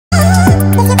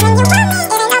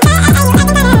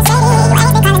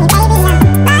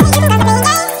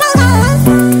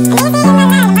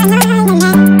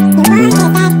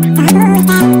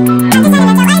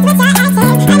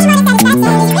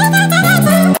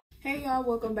y'all,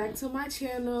 welcome back to my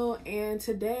channel. And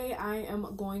today I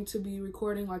am going to be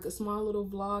recording like a small little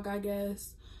vlog, I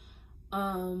guess,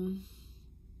 of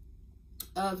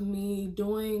me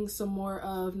doing some more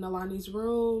of Nalani's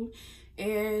room.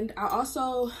 And I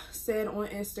also said on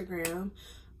Instagram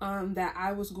that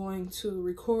I was going to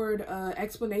record an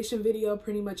explanation video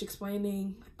pretty much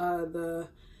explaining the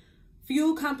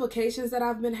few complications that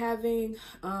I've been having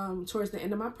towards the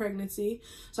end of my pregnancy.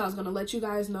 So I was going to let you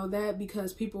guys know that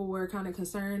because people were kind of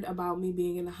concerned about me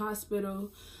being in the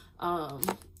hospital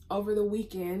over the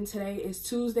weekend. Today is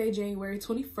Tuesday, January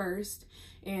 21st,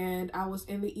 and I was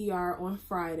in the ER on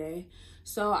Friday.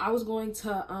 So I was going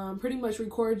to pretty much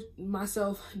record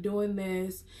myself doing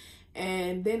this,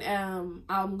 and then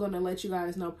I'm going to let you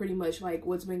guys know pretty much like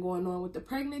what's been going on with the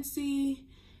pregnancy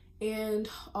and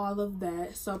all of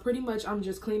that. So pretty much I'm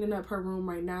just cleaning up her room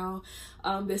right now.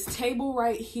 This table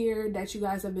right here that you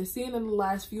guys have been seeing in the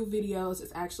last few videos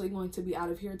is actually going to be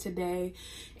out of here today.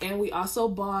 And we also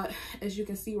bought, as you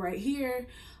can see right here,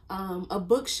 a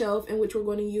bookshelf in which we're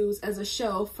going to use as a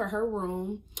shelf for her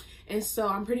room. And so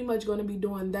I'm pretty much going to be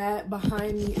doing that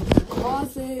behind me in the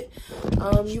closet.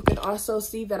 You can also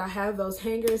see that I have those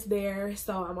hangers there.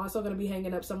 So I'm also going to be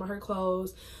hanging up some of her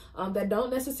clothes that don't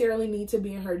necessarily need to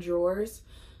be in her drawers.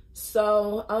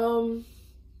 So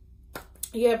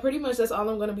yeah, pretty much that's all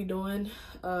I'm going to be doing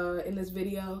in this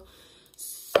video.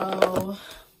 So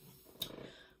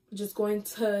I'm just going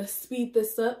to speed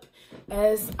this up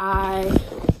as I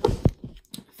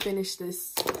finish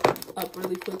this up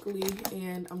really quickly,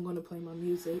 and I'm going to play my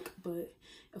music, but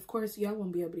of course y'all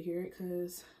won't be able to hear it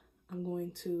because I'm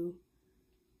going to,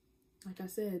 like I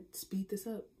said, speed this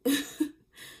up.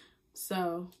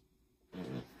 So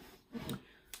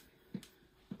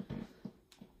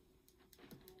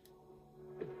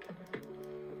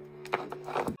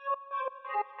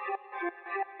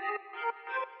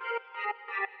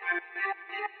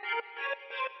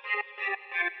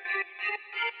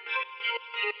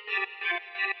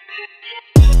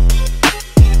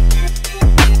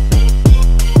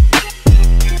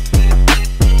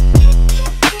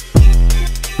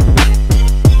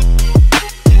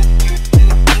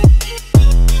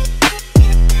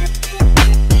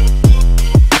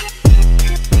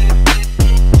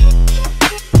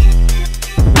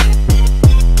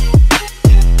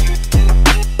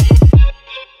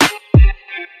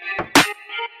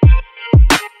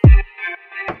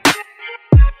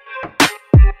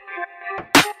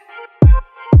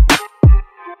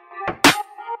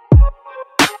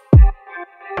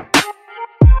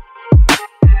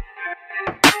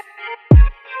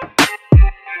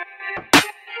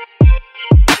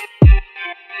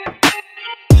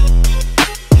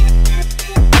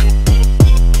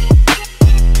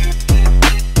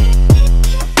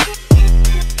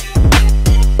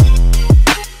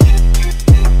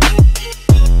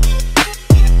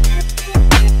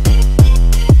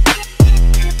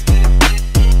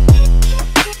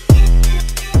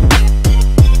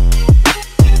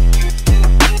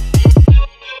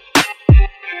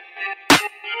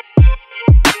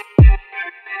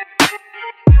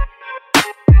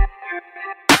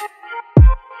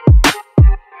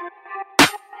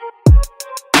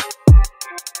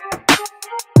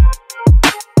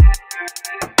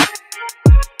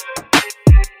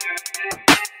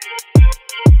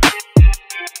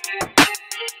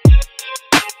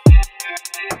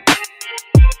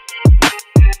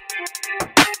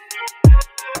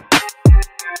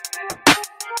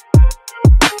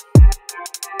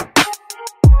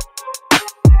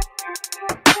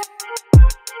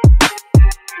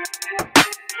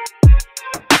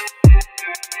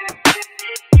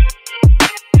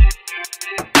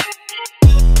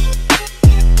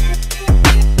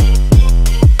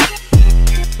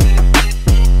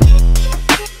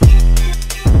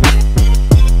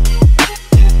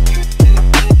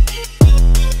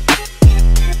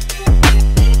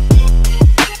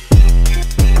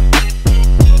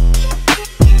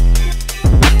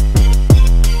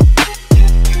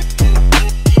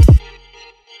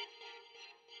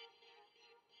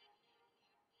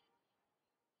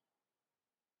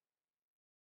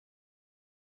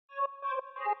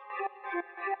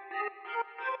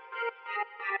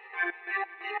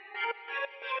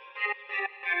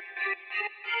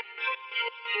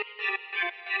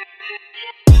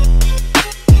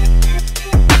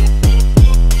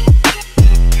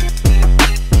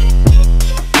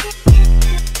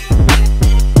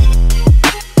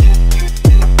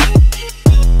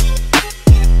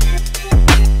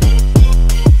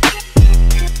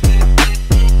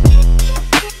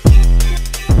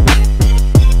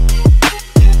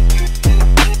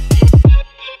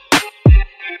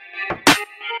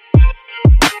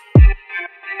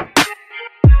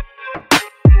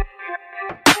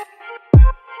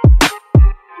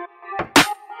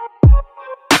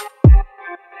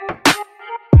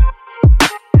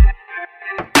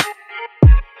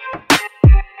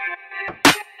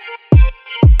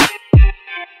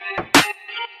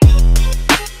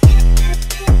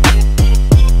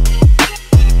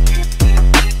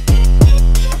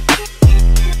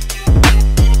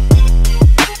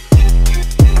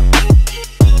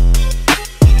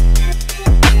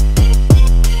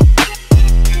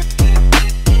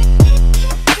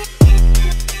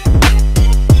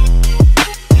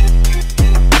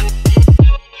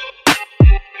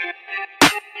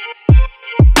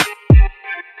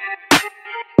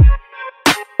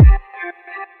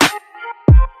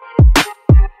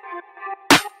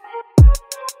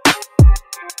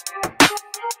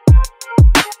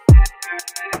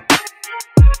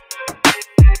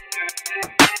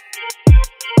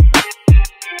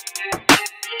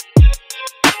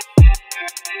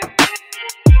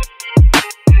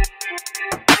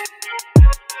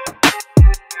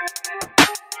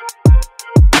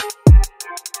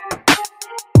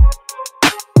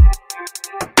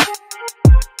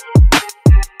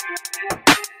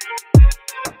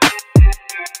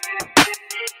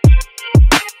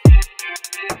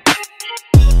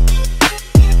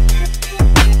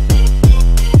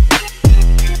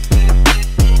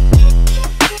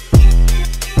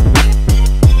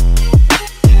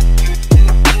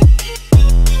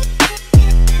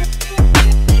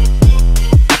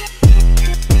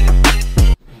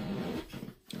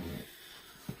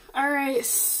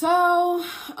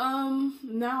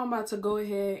now I'm about to go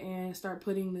ahead and start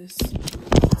putting this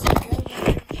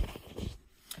together.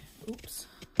 Oops.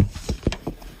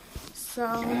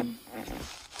 So,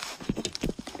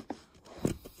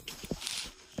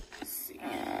 let's see.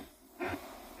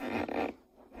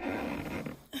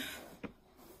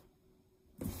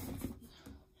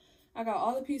 I got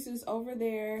all the pieces over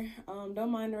there. Don't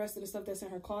mind the rest of the stuff that's in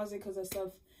her closet because that's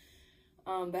stuff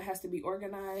that has to be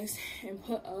organized and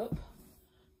put up.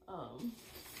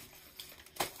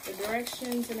 The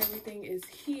directions and everything is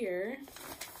here.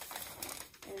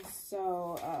 And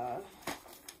so,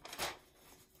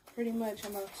 pretty much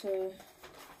I'm about to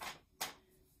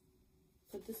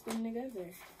put this thing together.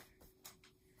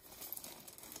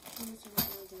 These are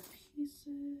all the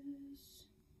pieces.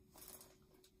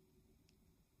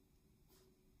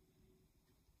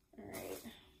 Alright.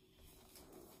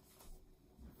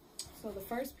 So the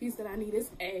first piece that I need is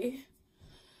A.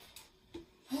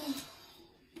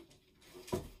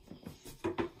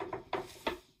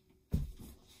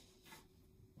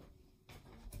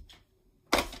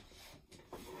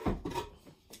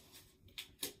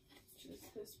 Just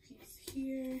this piece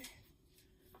here.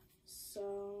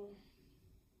 So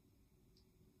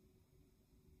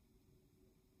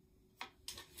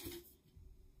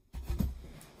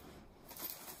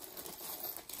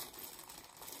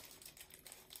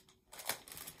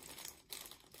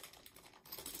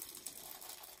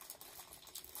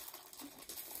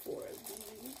for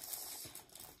these.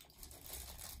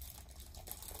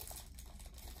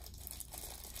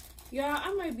 Yeah,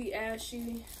 I might be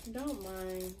ashy. Don't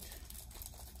mind.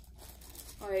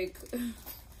 Like,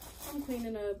 I'm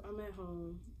cleaning up. I'm at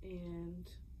home. And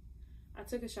I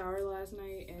took a shower last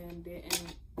night and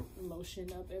didn't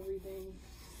lotion up everything.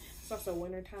 It's also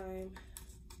winter time.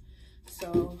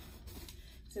 So,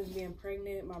 since being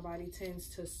pregnant, my body tends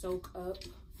to soak up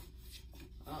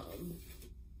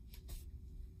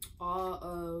all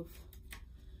of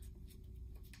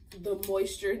the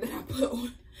moisture that I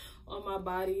put on my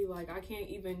body. Like, I can't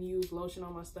even use lotion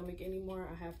on my stomach anymore.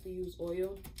 I have to use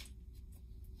oil.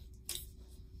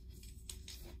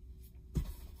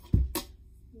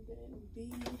 Then B.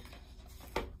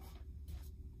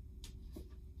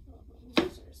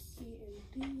 These are C and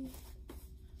D.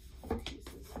 What piece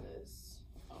is this?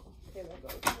 Oh, okay, that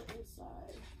goes on the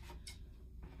inside.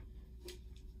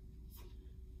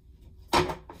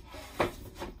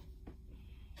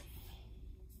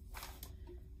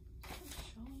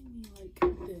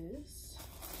 This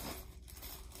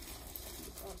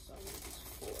also needs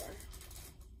 4.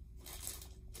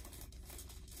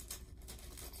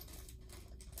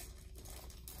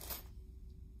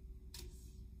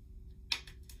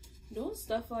 Doing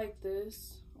stuff like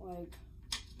this, like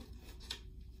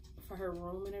for her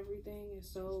room and everything, is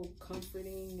so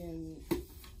comforting and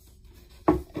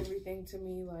everything to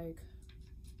me. Like,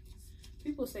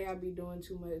 people say I be doing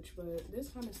too much, but this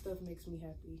kind of stuff makes me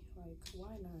happy. Like,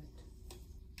 why not?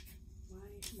 Why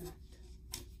not? Why not?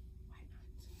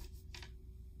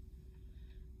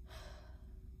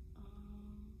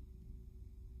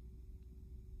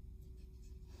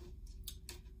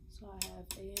 So I have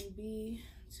A and B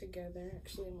together.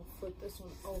 Actually, I'm gonna flip this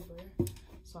one over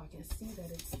so I can see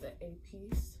that it's the A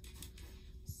piece.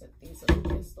 Set these up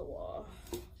against the wall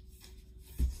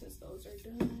since those are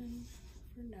done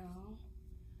for now.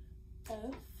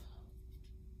 F.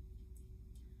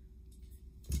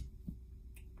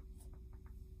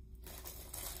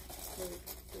 Put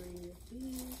 3 of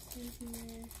these in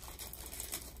here.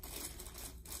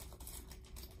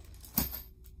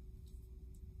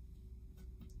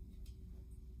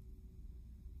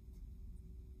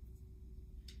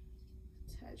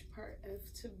 Attach part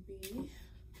F to B.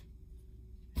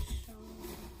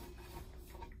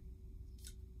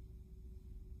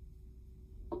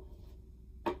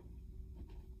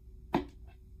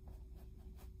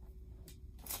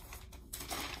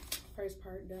 First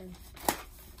part done.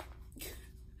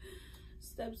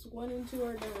 Steps 1 and 2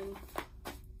 are done.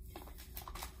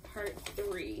 Part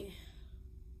 3.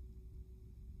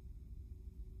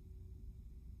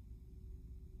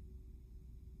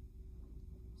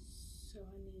 So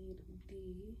I need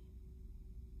D.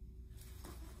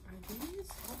 Are these?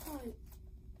 I thought.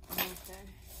 Okay.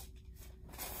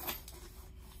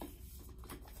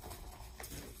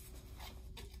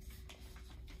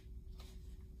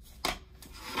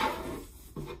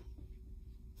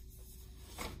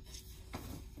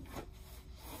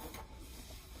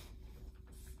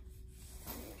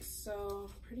 So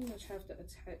pretty much have to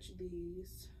attach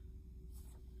these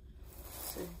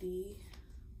to D.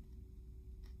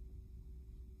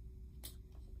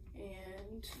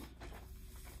 And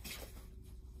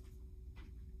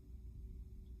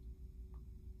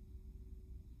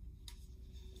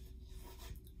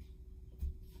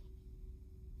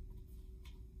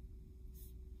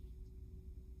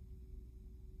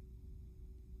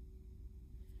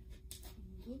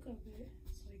look of it,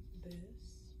 it's like this.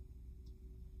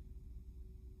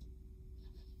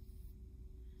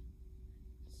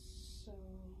 So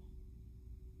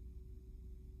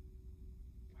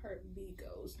part B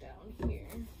goes down here.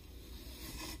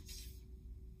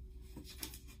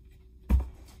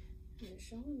 And it's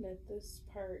showing that this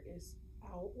part is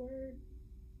outward.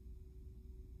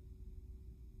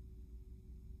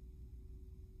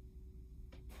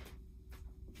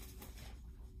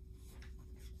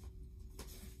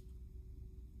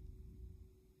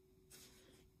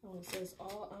 Oh, it says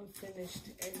all unfinished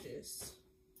edges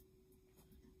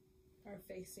are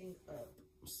facing up.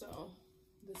 So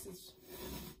this is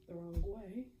the wrong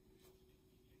way.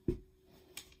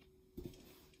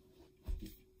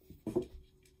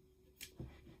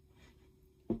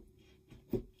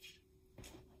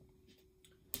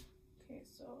 Okay,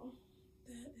 so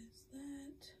that is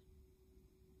that.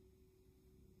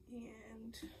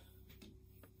 And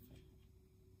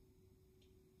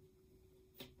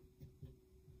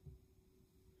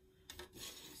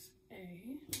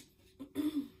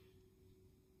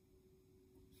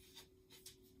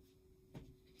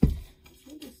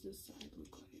what does this side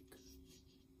look like?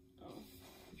 Oh.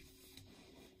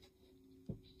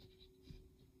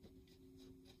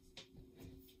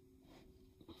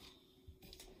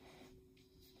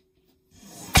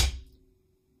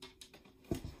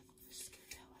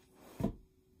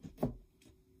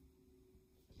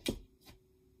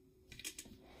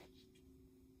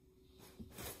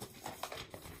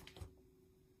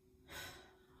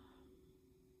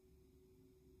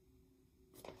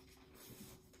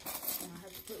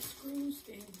 Put screws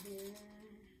in here.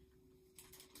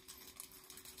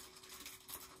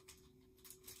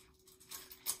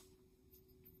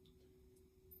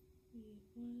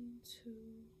 One, two,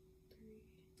 three,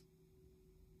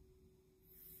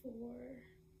 four.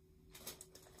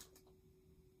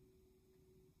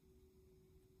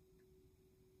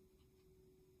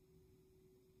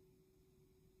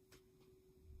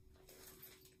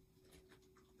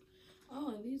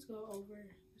 Oh, and these go over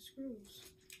the screws.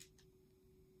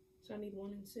 So I need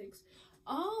 1 and 6.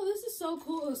 Oh, this is so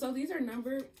cool. So these are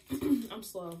numbered. I'm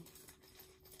slow.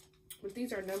 But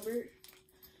these are numbered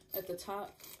at the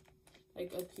top,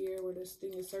 like up here where this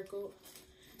thing is circled.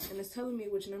 And it's telling me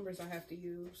which numbers I have to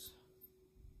use.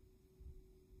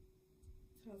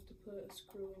 So I have to put a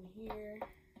screw in here.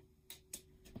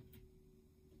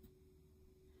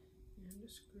 And a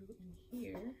screw in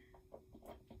here.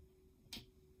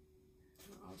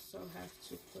 I also have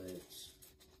to put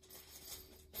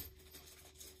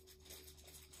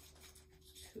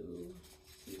 2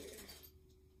 here.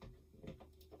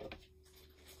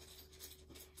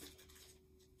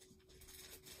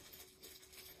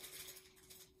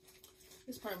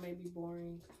 This part may be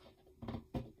boring.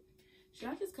 Should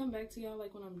I just come back to y'all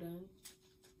like when I'm done?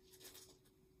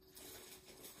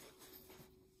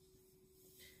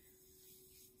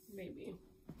 Maybe.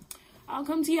 I'll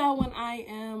come to y'all when I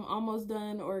am almost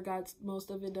done or got most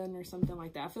of it done or something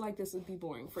like that. I feel like this would be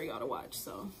boring for y'all to watch,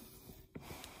 so.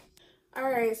 All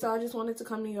right, so I just wanted to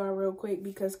come to y'all real quick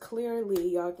because clearly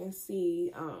y'all can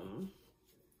see I'm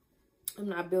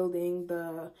not building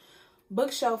the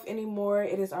bookshelf anymore.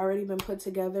 It has already been put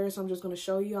together, so I'm just going to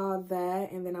show y'all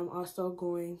that, and then I'm also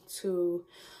going to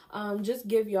just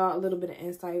give y'all a little bit of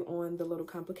insight on the little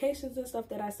complications and stuff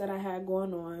that I said I had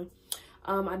going on.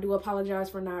 I do apologize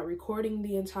for not recording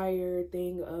the entire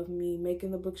thing of me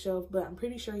making the bookshelf, but I'm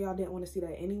pretty sure y'all didn't want to see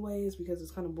that anyways because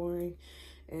it's kind of boring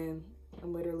and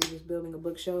I'm literally just building a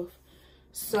bookshelf.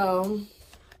 So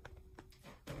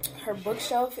her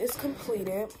bookshelf is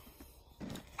completed.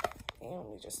 And let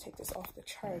me just take this off the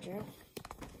charger.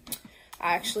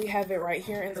 I actually have it right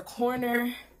here in the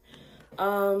corner.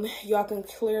 Y'all can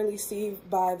clearly see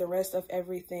by the rest of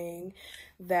everything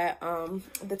that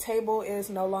the table is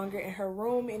no longer in her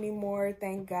room anymore.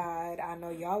 Thank God. I know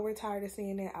y'all were tired of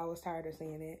seeing it. I was tired of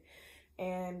seeing it.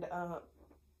 And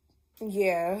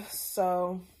yeah,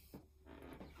 so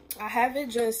I have it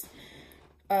just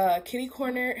kitty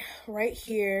cornered right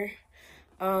here.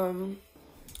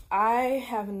 I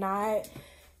have not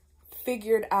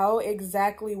figured out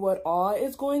exactly what all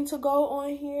is going to go on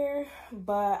here,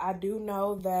 but I do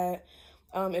know that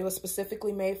it was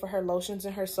specifically made for her lotions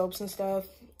and her soaps and stuff,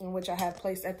 in which I have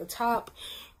placed at the top.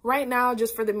 Right now,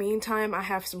 just for the meantime, I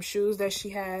have some shoes that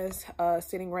she has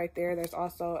sitting right there. There's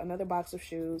also another box of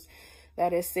shoes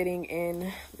that is sitting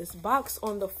in this box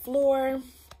on the floor,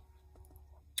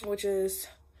 which is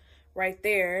right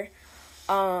there.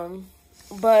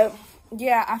 But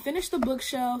yeah, I finished the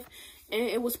bookshelf and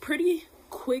it was pretty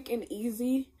quick and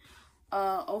easy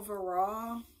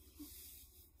overall.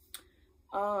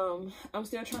 I'm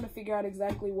still trying to figure out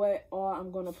exactly what all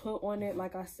I'm going to put on it.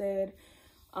 Like I said,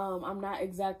 I'm not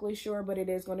exactly sure, but it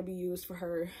is going to be used for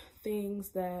her things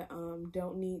that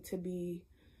don't need to be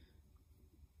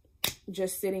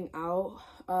just sitting out.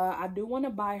 I do want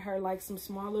to buy her like some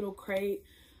small little crate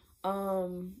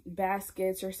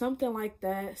baskets or something like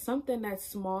that, something that's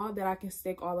small that I can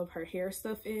stick all of her hair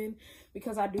stuff in,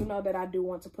 because I do know that I do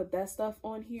want to put that stuff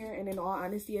on here. And in all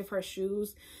honesty, if her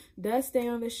shoes does stay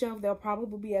on the shelf, they'll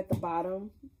probably be at the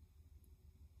bottom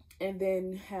and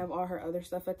then have all her other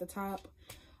stuff at the top.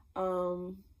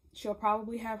 She'll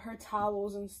probably have her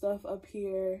towels and stuff up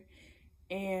here,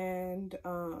 and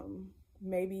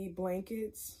maybe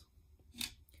blankets.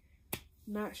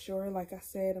 Not sure. Like I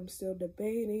said, I'm still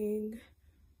debating.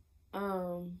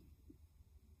 What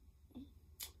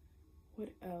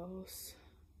else?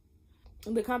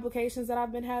 The complications that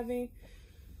I've been having.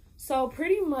 So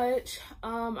pretty much,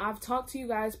 I've talked to you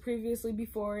guys previously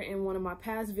before in one of my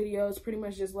past videos, pretty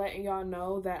much just letting y'all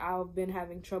know that I've been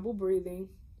having trouble breathing,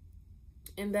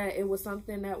 and that it was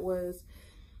something that was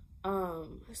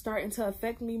starting to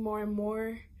affect me more and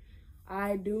more.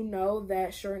 I do know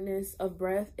that shortness of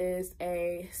breath is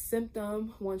a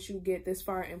symptom once you get this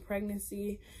far in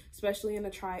pregnancy, especially in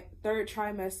the third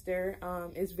trimester.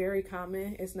 It's very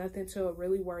common. It's nothing to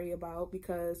really worry about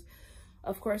because,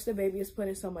 of course, the baby is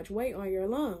putting so much weight on your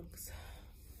lungs.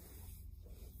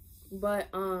 But,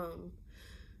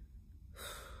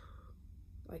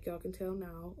 like y'all can tell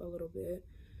now a little bit,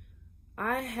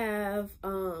 I have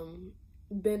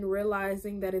been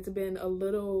realizing that it's been a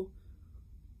little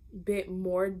bit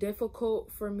more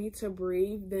difficult for me to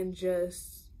breathe than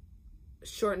just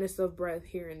shortness of breath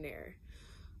here and there.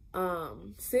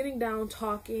 Sitting down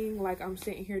talking like I'm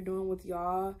sitting here doing with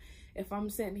y'all, if I'm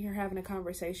sitting here having a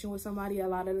conversation with somebody, a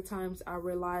lot of the times I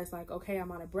realize like, okay,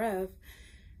 I'm out of breath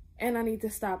and I need to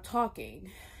stop talking.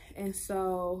 And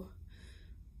so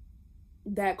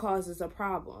that causes a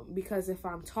problem, because if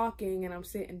I'm talking and I'm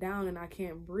sitting down and I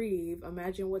can't breathe,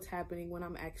 imagine what's happening when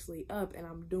I'm actually up and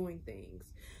I'm doing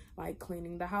things like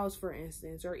cleaning the house, for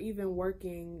instance, or even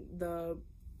working the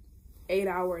 8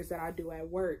 hours that I do at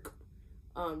work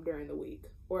during the week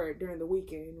or during the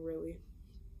weekend, really.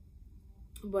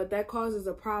 But that causes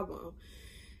a problem.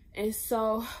 And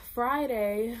so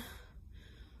Friday,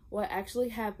 what actually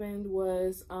happened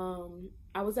was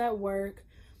I was at work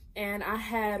and I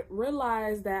had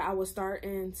realized that I was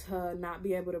starting to not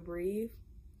be able to breathe.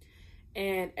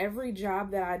 And every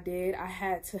job that I did, I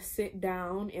had to sit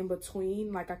down in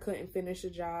between. Like I couldn't finish a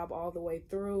job all the way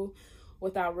through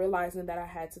without realizing that I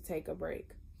had to take a break.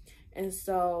 And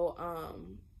so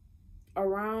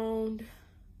around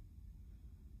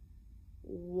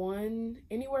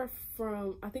anywhere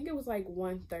from, I think it was like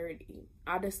 1:30,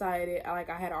 I decided, like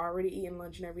I had already eaten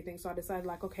lunch and everything. So I decided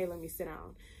like, okay, let me sit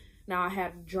down. Now I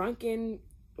had because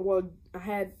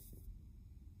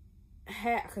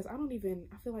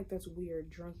I feel like that's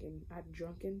weird,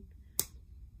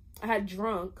 I had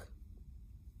drunk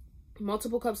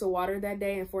multiple cups of water that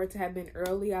day, and for it to have been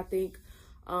early, I think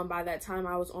by that time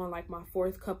I was on like my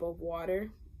 4th cup of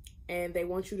water, and they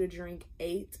want you to drink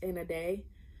 8 in a day.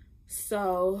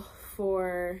 So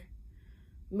for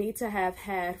me to have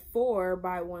had 4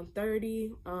 by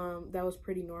 1:30, that was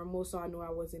pretty normal. So I knew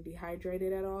I wasn't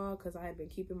dehydrated at all because I had been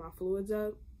keeping my fluids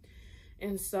up.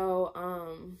 And so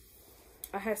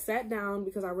I had sat down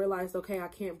because I realized, okay, I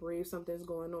can't breathe, something's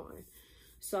going on.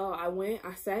 So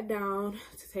I sat down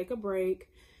to take a break.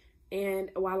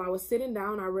 And while I was sitting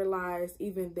down, I realized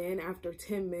even then after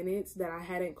 10 minutes that I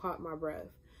hadn't caught my breath.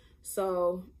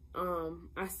 So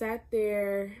I sat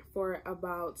there for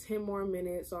about 10 more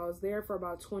minutes. So I was there for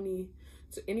about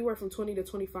anywhere from 20 to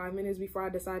 25 minutes before I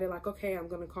decided like, okay, I'm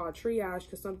going to call triage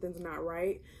because something's not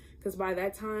right. Because by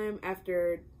that time,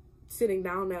 after sitting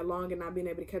down that long and not being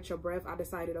able to catch your breath, I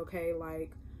decided, okay,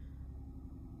 like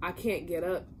I can't get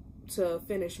up to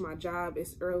finish my job.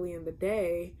 It's early in the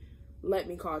day. Let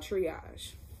me call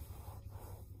triage.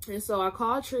 And so I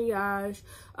called triage.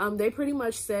 They pretty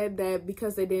much said that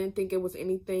because they didn't think it was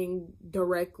anything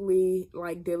directly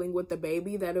like dealing with the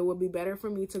baby, that it would be better for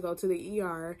me to go to the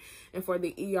ER and for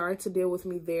the ER to deal with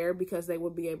me there, because they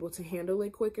would be able to handle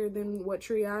it quicker than what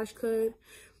triage could.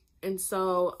 And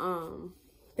so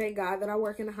thank God that I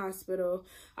work in a hospital.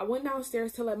 I went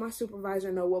downstairs to let my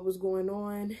supervisor know what was going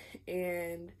on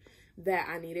and that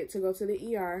I needed to go to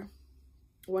the ER.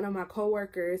 One of my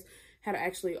coworkers had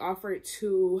actually offered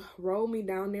to roll me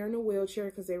down there in a wheelchair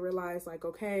because they realized like,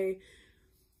 okay,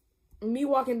 me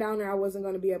walking down there, I wasn't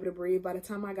going to be able to breathe. By the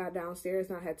time I got downstairs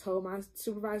and I had told my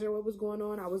supervisor what was going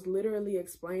on, I was literally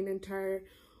explaining to her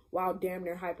while damn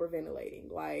near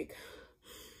hyperventilating. Like,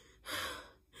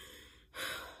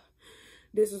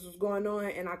 this is what's going on,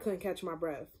 and I couldn't catch my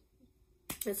breath.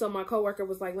 And so my coworker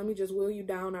was like, let me just wheel you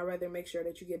down. I'd rather make sure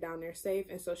that you get down there safe.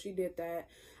 And so she did that.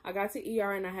 I got to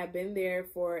ER, and I had been there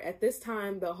for, at this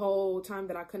time, the whole time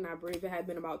that I could not breathe, it had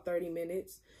been about 30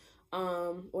 minutes.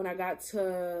 When I got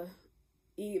to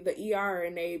the ER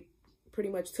and they pretty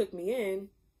much took me in,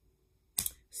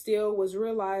 still was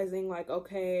realizing like,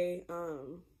 okay,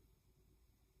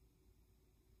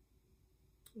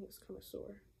 it's kind of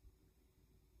sore.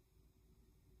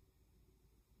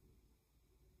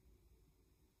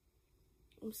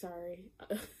 I'm sorry.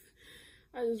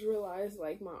 I just realized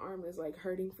like my arm is like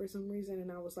hurting for some reason,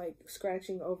 and I was like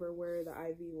scratching over where the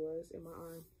IV was in my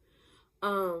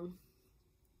arm.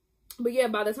 But yeah,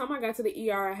 by the time I got to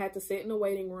the ER, I had to sit in the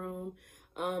waiting room.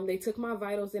 They took my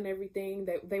vitals and everything.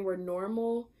 That they were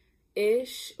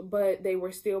normal-ish, but they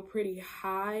were still pretty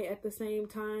high at the same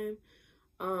time.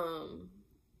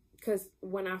 Because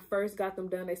when I first got them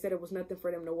done, they said it was nothing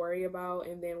for them to worry about.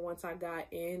 And then once I got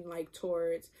in, like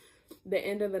towards the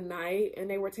end of the night, and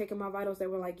they were taking my vitals, they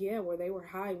were like, yeah, well, they were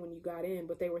high when you got in,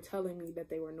 but they were telling me that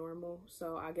they were normal.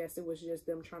 So I guess it was just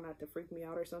them trying not to freak me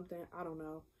out or something. I don't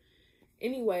know.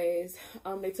 Anyways,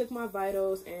 they took my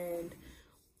vitals and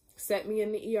set me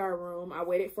in the ER room. I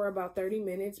waited for about 30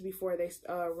 minutes before they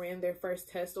ran their first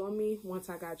test on me once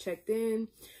I got checked in.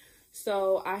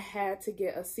 So I had to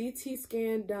get a CT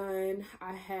scan done.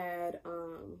 I had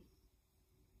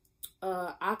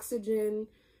oxygen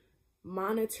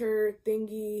monitor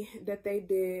thingy that they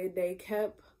did. They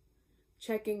kept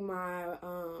checking my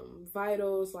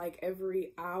vitals like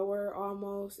every hour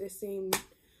almost, it seemed.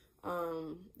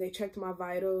 They checked my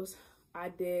vitals. I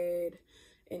did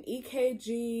an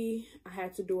EKG. I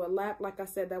had to do a lap. Like I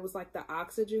said, that was like the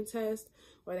oxygen test,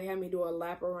 where they had me do a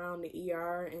lap around the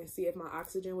ER and see if my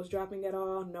oxygen was dropping at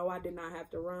all. No, I did not have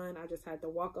to run. I just had to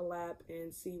walk a lap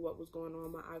and see what was going on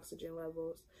with my oxygen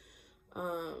levels.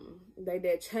 They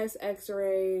did chest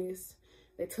x-rays.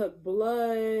 They took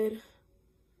blood.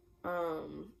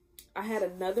 I had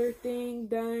another thing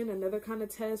done, another kind of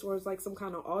test where it's like some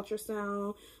kind of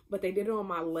ultrasound, but they did it on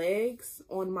my legs,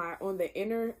 on the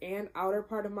inner and outer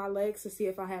part of my legs to see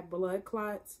if I had blood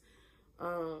clots.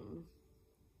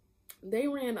 They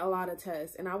ran a lot of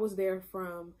tests, and I was there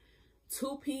from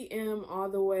 2 p.m. all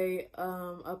the way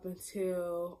up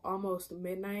until almost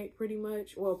midnight, pretty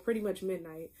much. Well, pretty much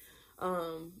midnight.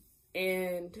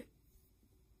 And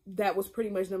that was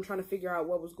pretty much them trying to figure out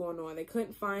what was going on. They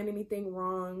couldn't find anything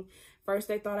wrong. First,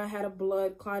 they thought I had a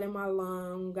blood clot in my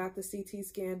lung. Got the CT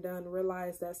scan done.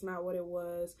 Realized that's not what it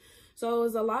was. So it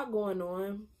was a lot going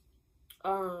on.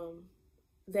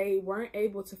 They weren't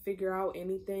able to figure out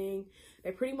anything.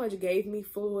 They pretty much gave me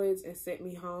fluids and sent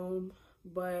me home.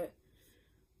 But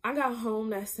I got home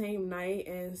that same night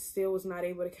and still was not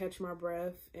able to catch my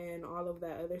breath and all of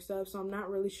that other stuff. So I'm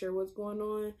not really sure what's going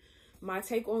on. My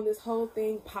take on this whole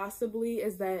thing possibly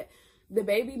is that the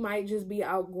baby might just be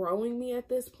outgrowing me at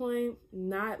this point.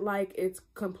 Not like it's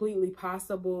completely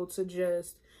possible to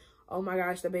just, oh my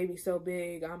gosh, the baby's so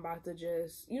big, I'm about to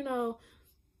just, you know.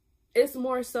 It's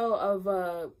more so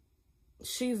of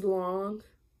she's long.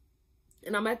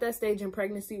 And I'm at that stage in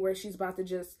pregnancy where she's about to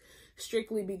just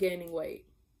strictly be gaining weight.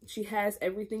 She has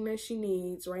everything that she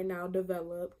needs right now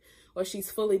developed, or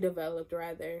she's fully developed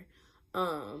rather.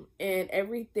 And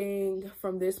everything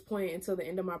from this point until the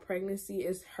end of my pregnancy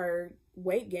is her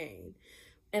weight gain.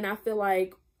 And I feel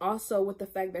like also with the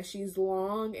fact that she's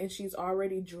long and she's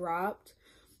already dropped,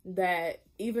 that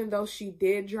even though she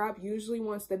did drop, usually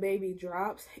once the baby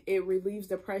drops, it relieves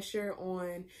the pressure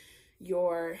on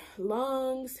your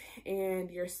lungs and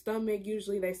your stomach.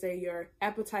 Usually they say your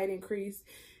appetite increased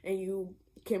and you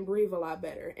can breathe a lot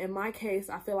better. In my case,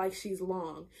 I feel like she's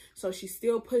long, so she's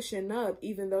still pushing up.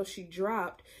 Even though she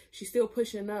dropped, she's still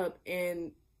pushing up,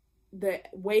 and the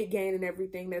weight gain and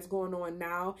everything that's going on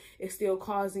now is still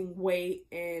causing weight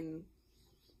and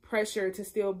pressure to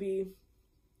still be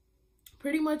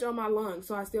pretty much on my lungs,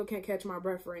 so I still can't catch my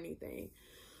breath or anything.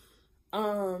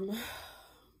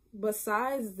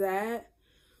 Besides that,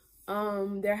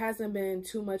 there hasn't been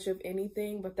too much of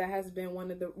anything, but that has been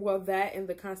one of the, well, that and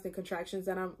the constant contractions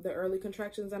that the early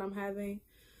contractions that I'm having.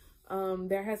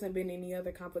 There hasn't been any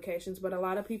other complications, but a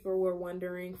lot of people were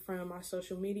wondering from my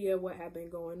social media what had been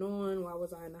going on, why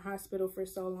was I in the hospital for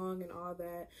so long and all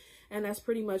that. And that's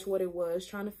pretty much what it was,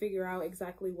 trying to figure out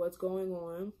exactly what's going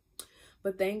on.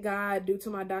 But thank God, due to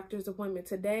my doctor's appointment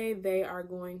today, they are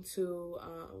going to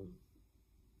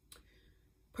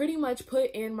pretty much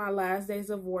put in my last days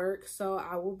of work. So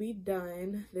I will be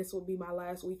done. This will be my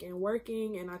last weekend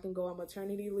working, and I can go on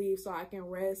maternity leave so I can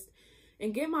rest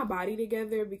and get my body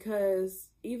together, because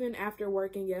even after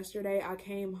working yesterday, I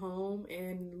came home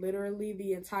and literally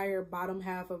the entire bottom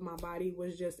half of my body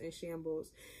was just in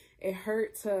shambles. It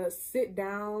hurt to sit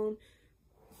down.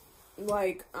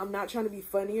 Like, I'm not trying to be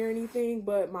funny or anything,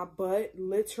 but my butt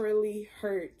literally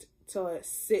hurt to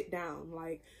sit down.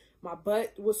 Like, my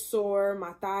butt was sore,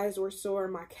 my thighs were sore,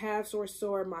 my calves were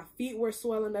sore, my feet were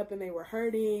swelling up and they were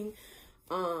hurting.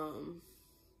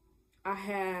 I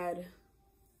had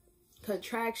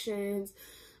contractions.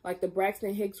 Like, the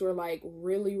Braxton Hicks were like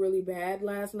really, really bad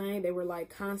last night. They were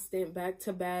like constant back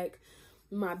to back.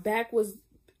 My back was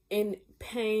in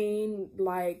pain,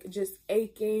 like just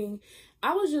aching.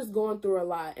 I was just going through a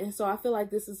lot. And so I feel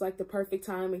like this is like the perfect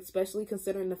time, especially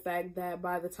considering the fact that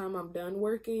by the time I'm done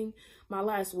working my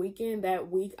last weekend,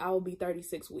 that week I will be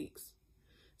 36 weeks.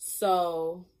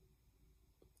 So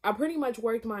I pretty much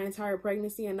worked my entire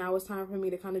pregnancy, and now it's time for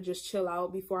me to kind of just chill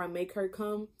out before I make her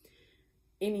come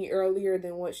any earlier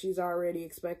than what she's already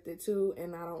expected to.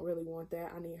 And I don't really want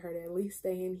that. I need her to at least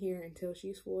stay in here until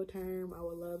she's full term. I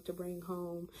would love to bring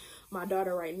home my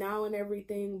daughter right now and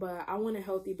everything, but I want a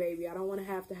healthy baby. I don't want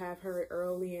to have her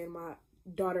early and my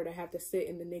daughter to have to sit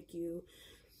in the NICU.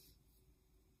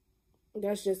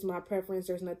 That's just my preference.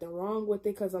 There's nothing wrong with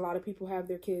it, because a lot of people have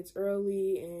their kids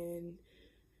early and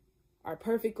are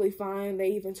perfectly fine. They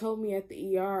even told me at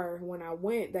the ER when I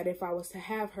went that if I was to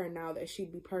have her now, that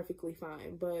she'd be perfectly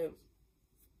fine. But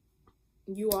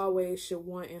you always should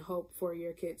want and hope for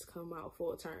your kids come out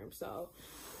full term. So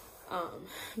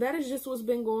that is just what's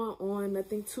been going on.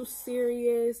 Nothing too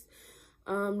serious.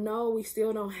 No, we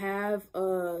still don't have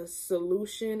a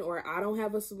solution, or I don't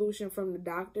have a solution from the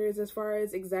doctors as far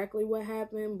as exactly what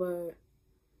happened, but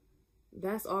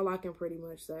that's all I can pretty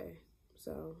much say.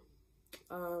 So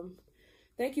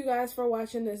thank you guys for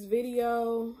watching this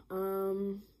video.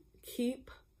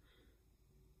 Keep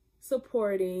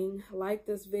supporting, like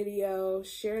this video,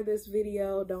 share this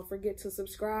video, don't forget to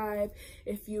subscribe.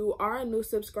 If you are a new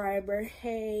subscriber,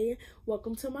 hey,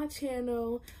 welcome to my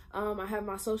channel. I have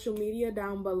my social media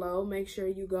down below. Make sure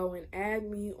you go and add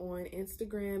me on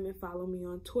Instagram and follow me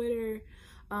on Twitter.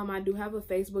 I do have a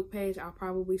Facebook page. I'll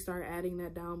probably start adding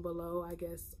that down below, I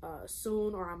guess,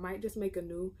 soon, or I might just make a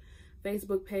new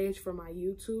Facebook page for my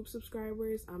YouTube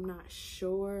subscribers. I'm not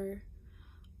sure.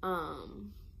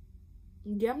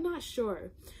 Yeah, I'm not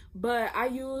sure, but I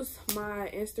use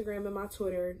my Instagram and my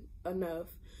Twitter enough.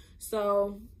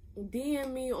 So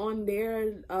DM me on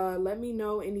there. Let me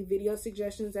know any video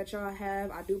suggestions that y'all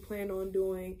have. I do plan on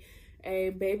doing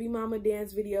a baby mama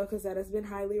dance video, because that has been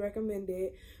highly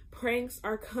recommended. Pranks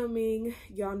are coming.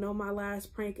 Y'all know my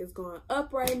last prank is going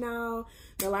up right now.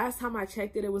 The last time I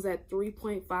checked it, it was at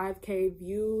 3.5K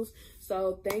views.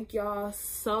 So thank y'all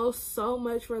so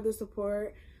much for the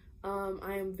support.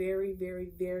 I am very,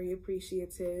 very, very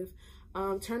appreciative.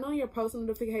 Turn on your post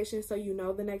notifications so you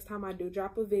know the next time I do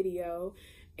drop a video.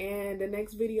 And the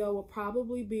next video will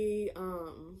probably be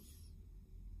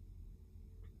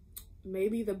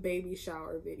maybe the baby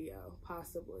shower video,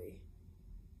 possibly,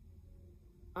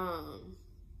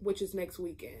 which is next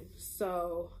weekend.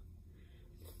 So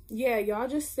yeah, y'all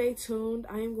just stay tuned.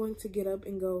 I am going to get up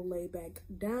and go lay back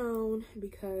down,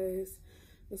 because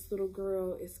this little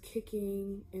girl is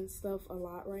kicking and stuff a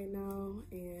lot right now,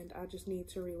 and I just need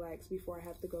to relax before I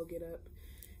have to go get up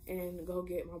and go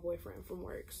get my boyfriend from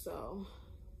work. So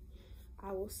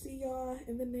I will see y'all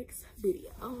in the next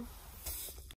video.